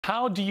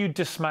How do you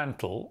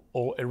dismantle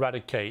or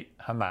eradicate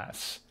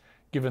Hamas,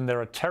 given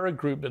they're a terror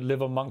group that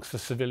live amongst the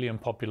civilian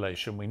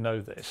population? We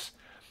know this.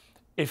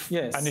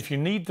 Yes. And if you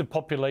need the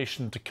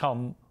population to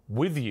come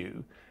with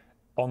you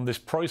on this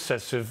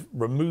process of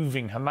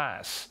removing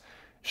Hamas,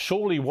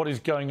 surely what is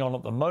going on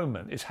at the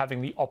moment is having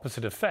the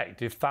opposite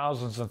effect. If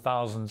thousands and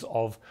thousands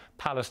of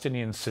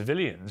Palestinian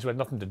civilians who had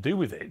nothing to do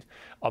with it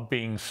are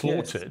being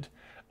slaughtered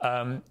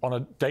on a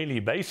daily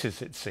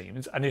basis, it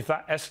seems, and if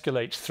that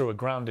escalates through a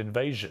ground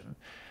invasion,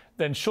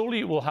 then surely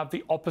it will have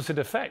the opposite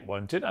effect,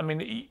 won't it? I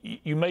mean,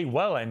 you may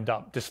well end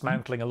up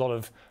dismantling a lot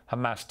of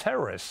Hamas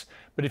terrorists,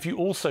 but if you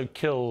also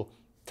kill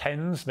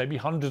tens, maybe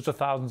hundreds of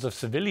thousands of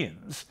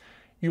civilians,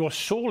 you are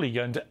surely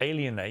going to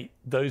alienate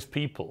those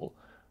people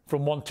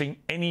from wanting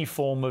any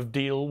form of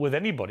deal with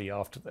anybody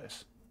after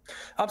this.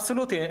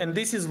 Absolutely, and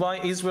this is why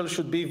Israel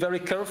should be very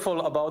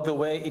careful about the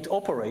way it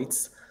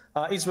operates.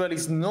 Israel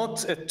is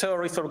not a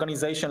terrorist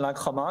organization like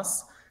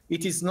Hamas.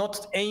 It is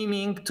not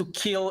aiming to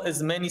kill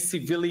as many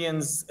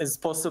civilians as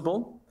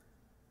possible.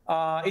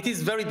 It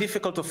is very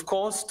difficult, of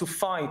course, to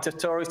fight a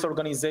terrorist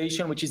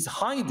organization which is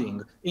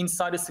hiding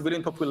inside a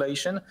civilian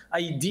population.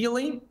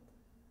 Ideally,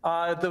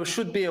 there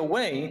should be a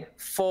way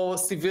for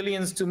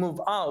civilians to move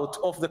out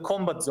of the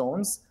combat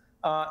zones.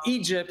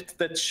 Egypt,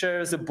 that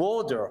shares a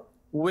border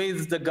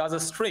with the Gaza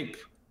Strip,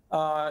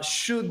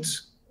 should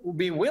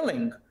be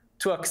willing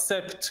to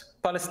accept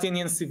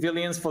Palestinian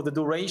civilians for the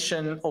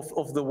duration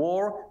of the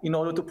war in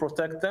order to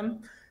protect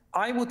them.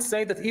 I would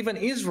say that even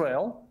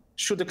Israel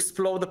should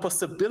explore the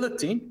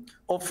possibility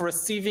of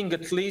receiving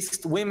at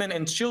least women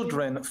and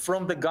children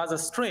from the Gaza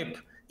Strip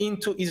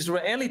into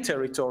Israeli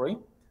territory.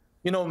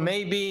 You know,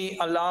 maybe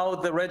allow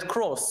the Red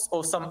Cross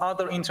or some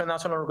other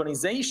international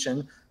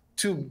organization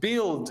to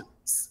build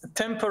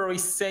temporary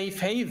safe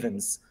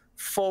havens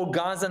for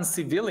Gazan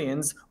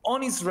civilians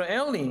on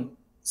Israeli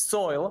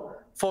soil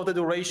for the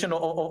duration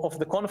of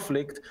the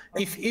conflict.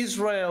 If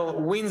Israel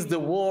wins the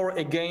war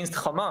against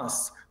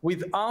Hamas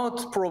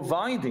without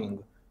providing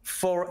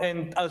for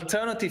an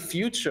alternative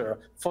future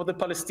for the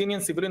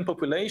Palestinian civilian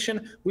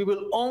population, we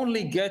will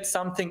only get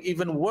something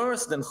even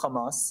worse than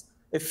Hamas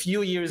a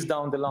few years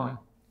down the line.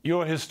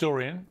 You're a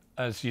historian,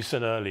 as you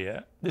said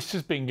earlier. This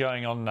has been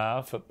going on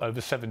now for over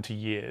 70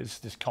 years,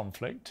 this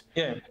conflict.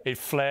 Yeah. It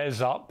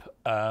flares up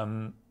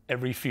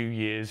every few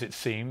years, it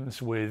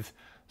seems, with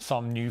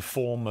some new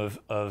form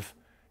of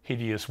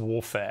hideous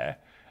warfare.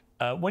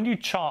 When you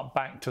chart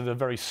back to the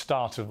very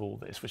start of all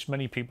this, which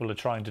many people are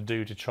trying to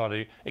do to try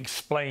to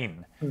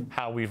explain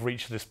how we've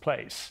reached this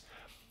place,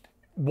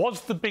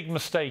 was the big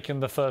mistake in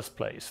the first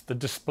place the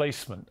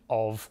displacement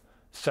of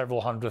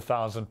several hundred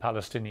thousand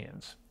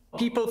Palestinians?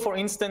 People, for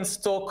instance,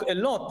 talk a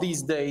lot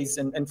these days,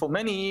 and for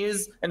many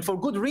years, and for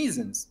good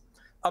reasons,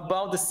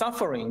 about the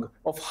suffering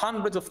of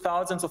hundreds of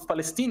thousands of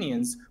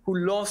Palestinians who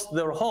lost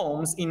their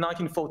homes in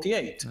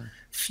 1948.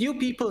 Few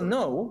people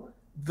know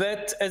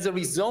that as a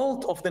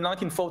result of the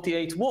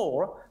 1948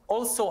 war,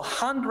 also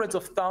hundreds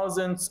of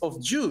thousands of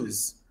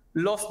Jews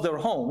lost their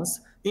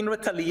homes in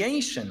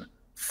retaliation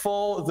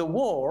for the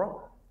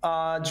war.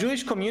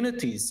 Jewish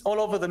communities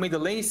all over the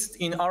Middle East,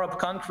 in Arab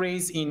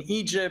countries, in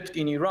Egypt,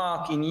 in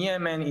Iraq, in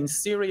Yemen, in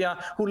Syria,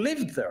 who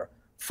lived there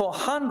for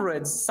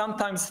hundreds,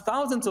 sometimes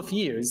thousands of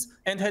years,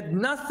 and had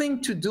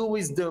nothing to do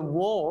with the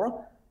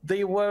war.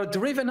 They were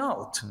driven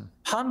out.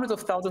 Hundreds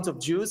of thousands of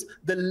Jews.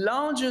 The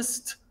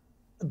largest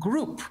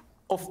group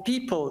of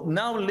people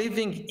now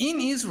living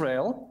in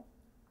Israel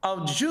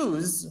are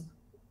Jews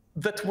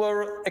that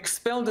were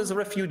expelled as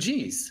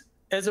refugees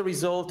as a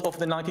result of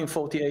the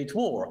 1948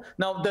 war.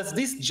 Now, does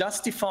this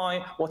justify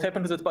what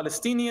happened to the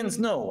Palestinians?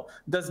 No.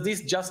 Does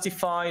this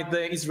justify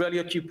the Israeli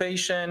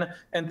occupation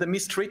and the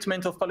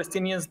mistreatment of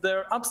Palestinians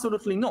there?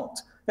 Absolutely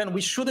not. And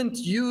we shouldn't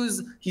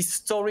use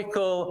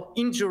historical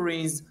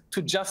injuries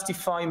to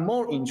justify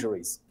more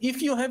injuries.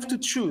 If you have to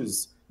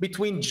choose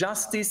between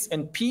justice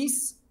and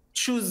peace,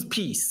 choose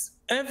peace.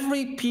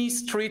 Every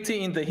peace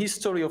treaty in the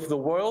history of the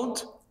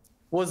world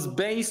was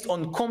based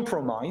on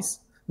compromise.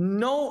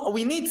 No,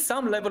 we need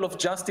some level of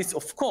justice,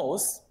 of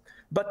course,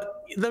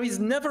 but there is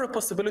never a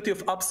possibility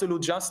of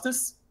absolute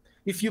justice.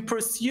 If you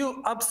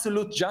pursue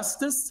absolute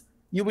justice,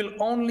 you will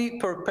only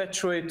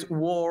perpetuate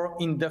war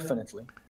indefinitely.